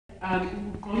now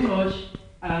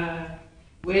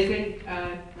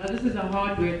this is a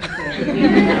hard word to say.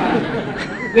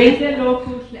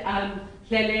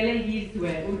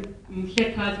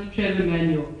 Trevor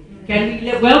Manuel. Can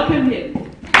we welcome him?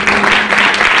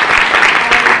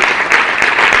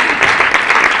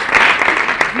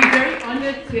 We're very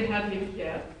honored to have him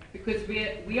here because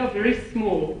we are very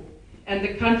small and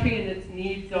the country and its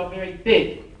needs are very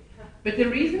big. But the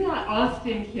reason I asked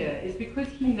him here is because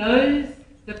he knows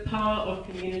the power of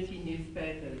community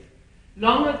newspapers.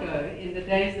 Long ago, in the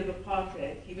days of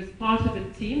apartheid, he was part of a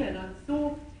team, and I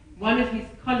saw one of his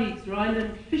colleagues,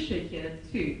 Ryland Fisher, here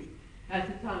too, at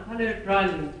the time. Hello,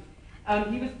 Ryland.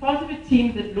 He was part of a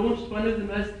team that launched one of the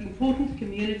most important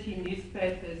community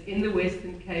newspapers in the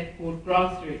Western Cape called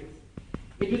Grassroots.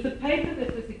 It was a paper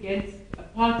that was against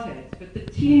apartheid, but the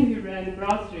team who ran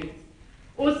Grassroots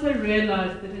also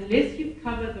realized that unless you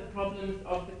cover the problems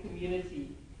of the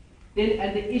community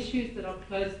and the issues that are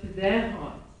close to their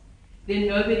hearts, then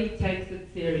nobody takes it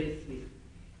seriously.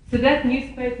 So that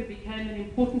newspaper became an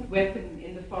important weapon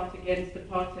in the fight against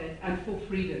apartheid and for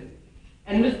freedom.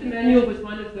 And Mr. Manuel was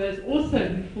one of those also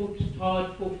who fought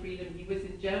hard for freedom. He was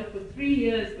in jail for 3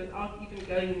 years without even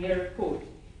going near a court,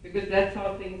 because that's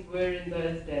how things were in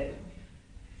those days.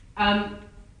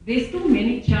 There's still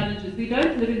many challenges. We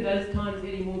don't live in those times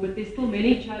anymore, but there's still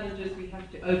many challenges we have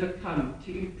to overcome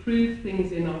to improve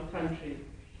things in our country.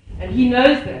 And he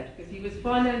knows that, because he was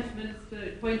finance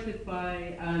minister appointed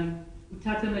by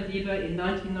Utata Madiba in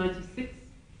 1996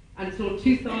 until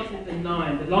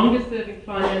 2009, the longest serving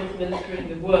finance minister in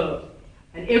the world.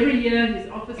 And every year his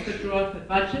office would draw up a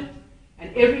budget,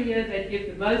 and every year they'd give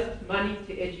the most money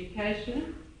to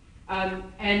education.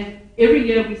 And every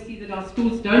year we see that our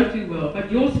schools don't do well, but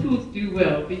your schools do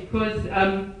well because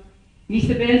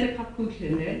nisebenza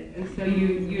kakuhle, and so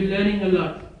you're learning a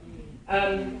lot.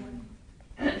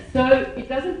 So it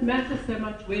doesn't matter so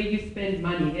much where you spend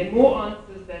money. There are more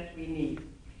answers that we need.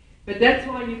 But that's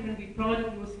why you can be proud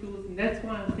of your schools, and that's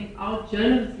why I think our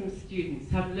journalism students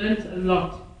have learned a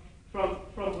lot from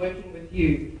working with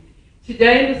you.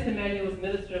 Today, Mr. Manuel is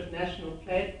Minister of National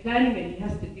Planning, and he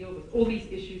has to deal with all these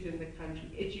issues in the country,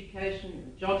 education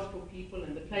and jobs for people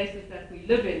and the places that we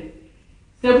live in.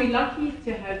 So we're lucky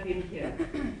to have him here.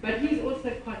 But he's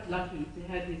also quite lucky to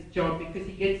have his job because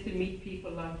he gets to meet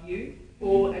people like you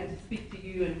and to speak to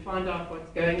you and find out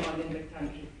what's going on in the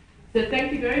country. So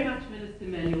thank you very much, Minister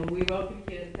Manuel. We welcome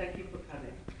you and thank you for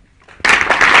coming.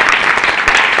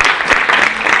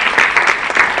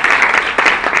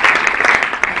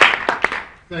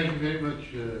 Thank you very much,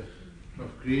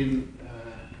 Prof. Green.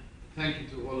 Thank you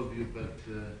to all of you, but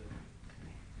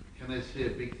can I say a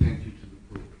big thank you to the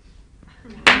poets?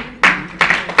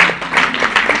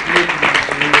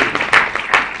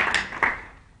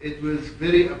 It was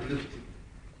very uplifting.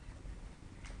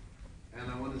 And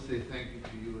I want to say thank you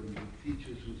to you and the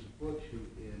teachers who support you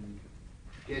in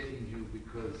getting you,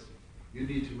 because you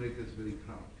need to make us very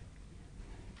proud.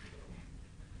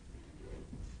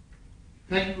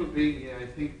 Thank you for being here. I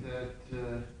think that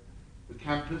the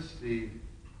campus, the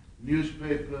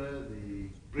newspaper, the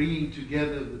bringing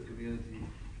together of the community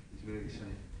is very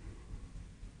exciting.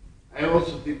 I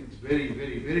also think it's very,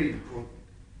 very, very important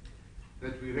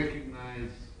that we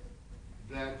recognize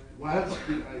that whilst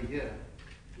we are here,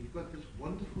 we've got this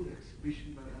wonderful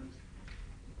exhibition by Ernest.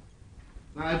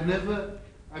 Now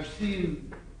I've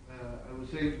seen, I was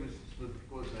saying to Mr. Smith, of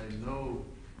course, I know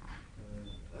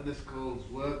Ernest Cole's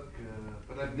work,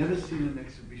 but I've never seen an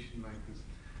exhibition like this.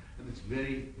 And it's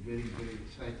very, very, very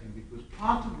exciting, because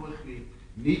part of what we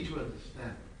need to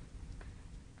understand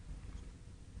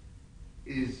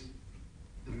is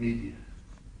the media.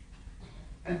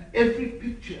 And every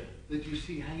picture that you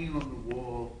see hanging on the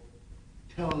wall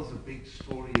tells a big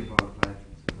story about life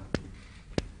in South Africa.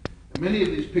 And many of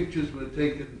these pictures were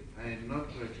taken, I'm not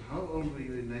quite sure, how old were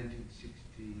you in 1960?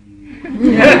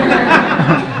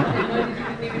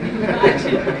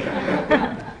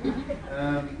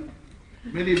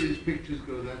 Many of these pictures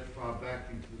go that far back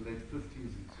into the late 50s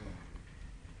and so on.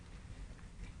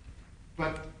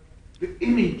 But the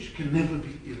image can never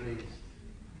be erased.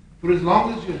 For as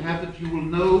long as you have it, you will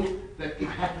know that it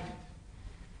happened.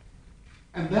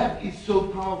 And that is so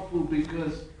powerful,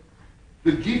 because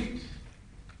the gift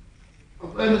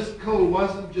of Ernest Cole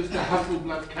wasn't just a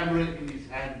Hasselblad camera in his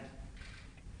hand.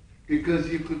 Because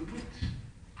you could put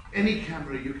any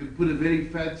camera, you could put a very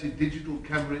fancy digital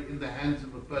camera in the hands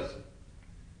of a person.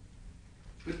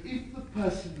 But if the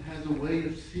person has a way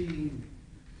of seeing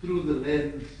through the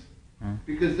lens,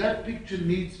 because that picture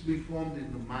needs to be formed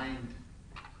in the mind,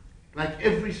 like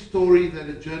every story that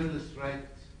a journalist writes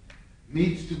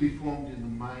needs to be formed in the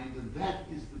mind, and that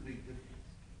is the big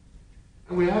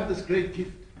And we have this great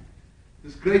gift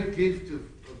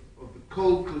of the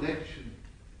Cole collection,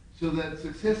 so that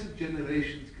successive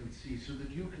generations can see, so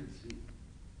that you can see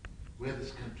where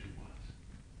this country was.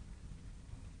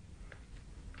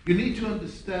 You need to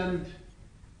understand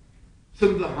some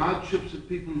of the hardships that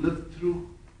people lived through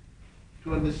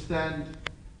to understand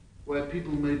why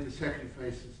people made the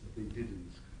sacrifices that they did in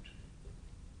this country.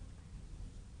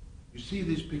 You see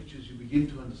these pictures, you begin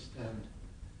to understand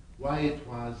why it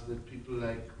was that people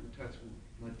like Utatu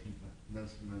Matiba,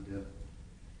 Nelson Mandela,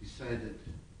 decided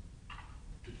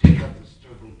to take up the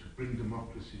struggle to bring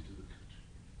democracy to the country.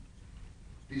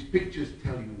 These pictures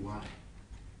tell you why.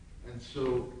 And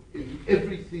so in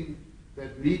everything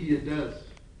that media does,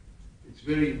 it's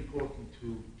very important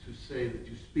to say that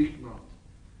you speak not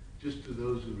just to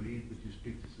those who read, but you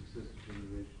speak to successive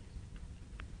generations.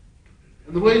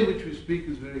 And the way in which we speak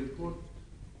is very important,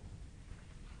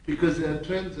 because there are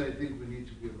trends I think we need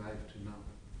to be alive to now.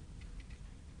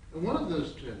 And one of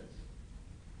those trends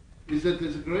is that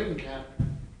there's a growing gap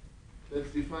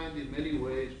that's defined in many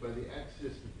ways by the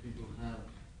access that people have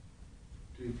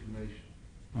to information.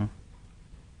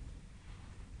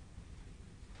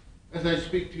 As I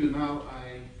speak to you now,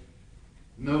 I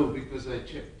know because I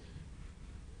checked.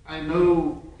 I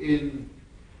know in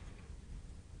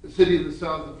a city in the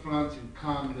south of France, in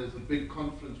Cannes, there's a big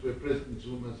conference where President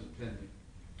Zuma is attending.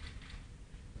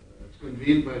 It's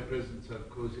convened by President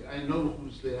Sarkozy. I know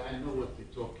who's there. I know what they're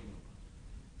talking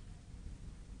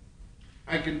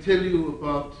about. I can tell you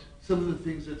about some of the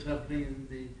things that's happening in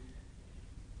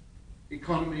the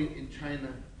economy in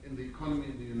China, in the economy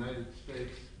in the United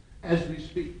States, as we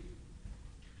speak.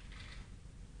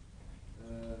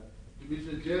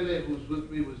 Meetse-a-Bophelo, who's with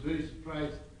me, was very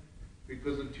surprised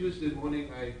because on Tuesday morning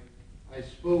I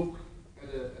spoke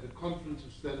at a conference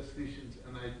of statisticians,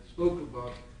 and I spoke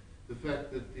about the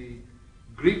fact that the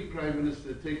Greek Prime Minister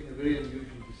had taken a very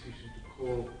unusual decision to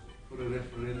call for a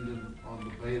referendum on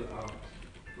the bailout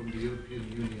from the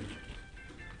European Union.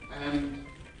 And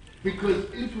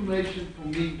because information for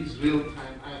me is real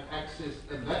time, I have access,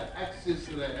 and that access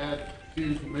that I have to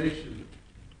information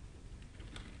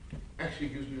actually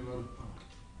gives me a lot of power.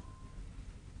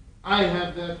 I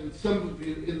have that, and some of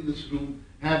you in this room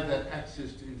have that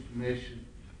access to information.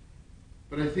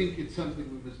 But I think it's something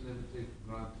we must never take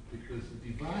for granted, because the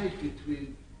divide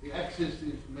between the access to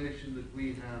information that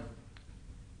we have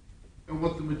and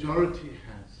what the majority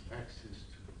has access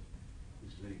to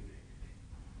is very big.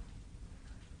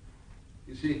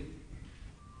 You see,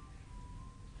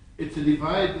 it's a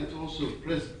divide that's also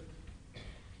present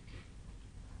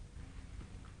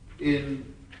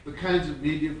in the kinds of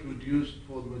media produced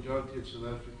for the majority of South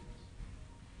Africans.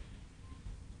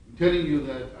 I'm telling you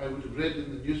that I would have read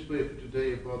in the newspaper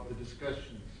today about the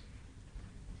discussions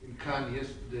in Cannes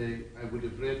yesterday. I would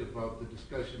have read about the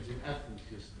discussions in Athens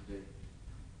yesterday.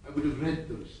 I would have read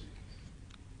those things.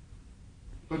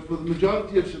 But for the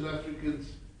majority of South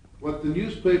Africans, what the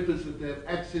newspapers that they have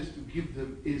access to give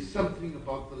them is something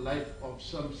about the life of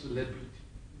some celebrity.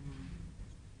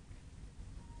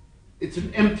 It's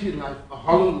an empty life, a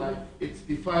hollow life. It's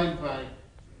defined by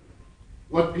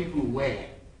what people wear.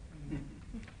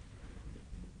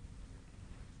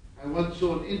 I once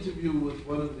saw an interview with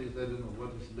one of these, I don't know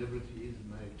what a celebrity is,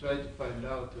 and I tried to find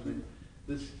out, and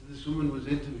this woman was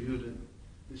interviewed, and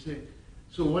they say,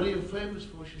 "So what are you famous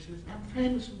for?" She says, "I'm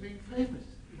famous for being famous."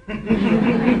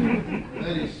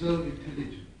 That is so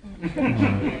intelligent.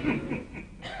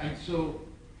 And so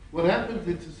what happens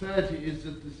in society is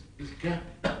that this gap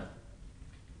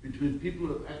between people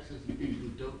who have access and people who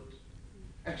don't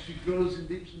actually grows in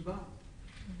leaps and bounds.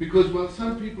 Because while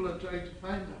some people are trying to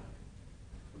find out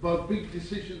about big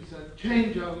decisions that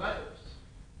change our lives,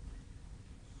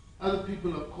 other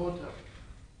people are caught up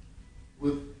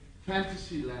with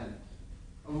fantasy land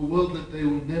of a world that they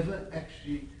will never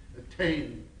actually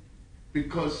attain,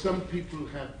 because some people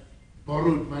have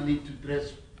borrowed money to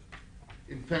dress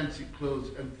in fancy clothes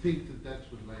and think that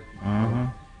that's what life is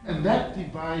about. And that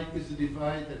divide is a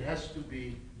divide that has to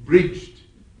be bridged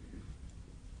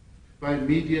by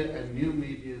media and new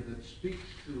media that speaks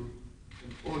to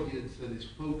an audience that is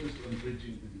focused on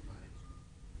bridging the divide.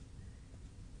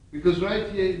 Because right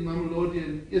here in Mamelodi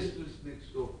and Easters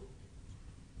next door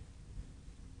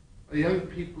are young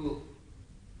people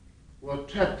who are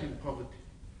trapped in poverty.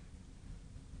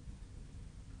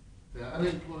 They are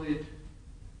unemployed.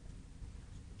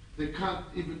 They can't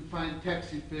even find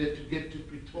taxi fare to get to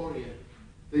Pretoria.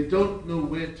 They don't know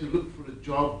where to look for a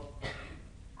job.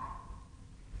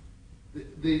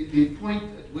 The point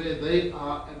at where they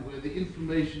are and where the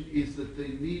information is that they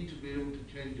need to be able to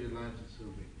change their lives is so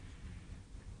big.